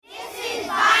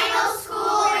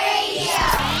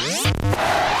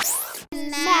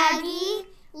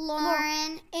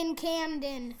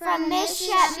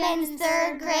Shepman's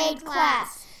third grade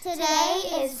class. Today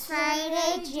is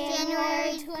Friday,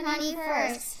 January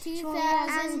 21st,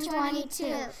 2022.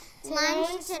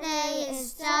 Lunch today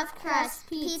is stuffed crust,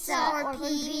 pizza, or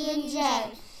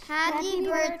PB&J. Happy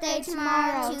birthday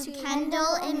tomorrow to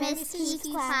Kendall in Miss Keith's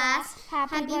class.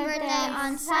 Happy birthday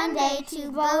on Sunday to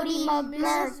Bodie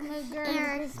McGurk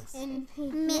in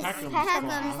Miss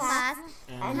Peckham's class.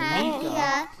 And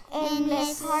Micah in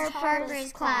Miss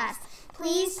Harper's class.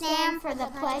 Please stand for the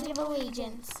Pledge of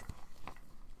Allegiance.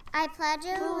 I pledge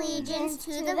allegiance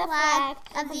to the flag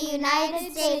of the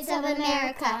United States of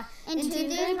America and to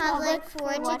the republic for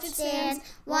which it stands,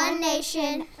 one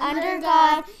nation, under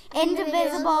God,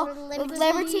 indivisible, with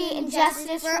liberty and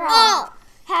justice for all.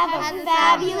 Have a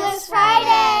fabulous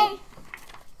Friday!